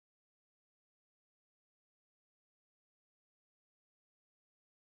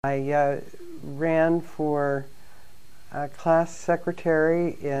I ran for class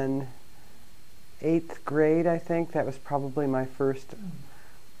secretary in 8th grade, I think. That was probably my first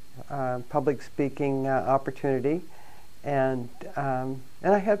public speaking opportunity. And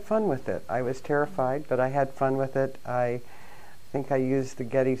I had fun with it. I was terrified, but I had fun with it. I think I used the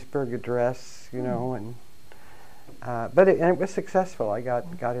Gettysburg Address, you know, and it was successful. I got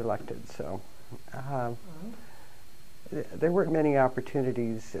elected, so there weren't many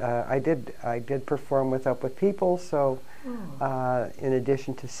opportunities. I did perform with Up With People, so in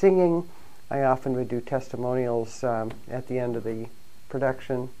addition to singing, I often would do testimonials at the end of the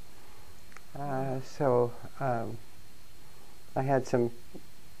production. I had some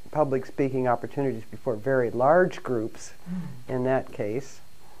public speaking opportunities before very large groups in that case.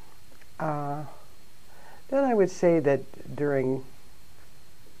 Then I would say that during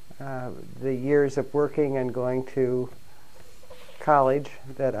the years of working and going to college,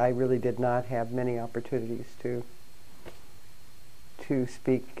 that I really did not have many opportunities to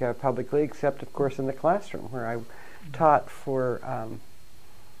speak publicly, except of course in the classroom, where I taught for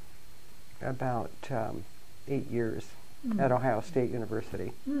about 8 years at Ohio State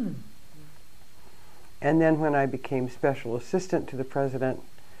University. And then when I became special assistant to the president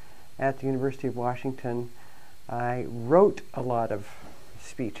at the University of Washington, I wrote a lot of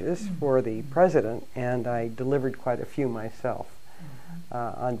speeches for the president, and I delivered quite a few myself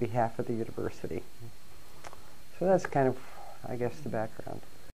on behalf of the university. So that's kind of, I guess, the background.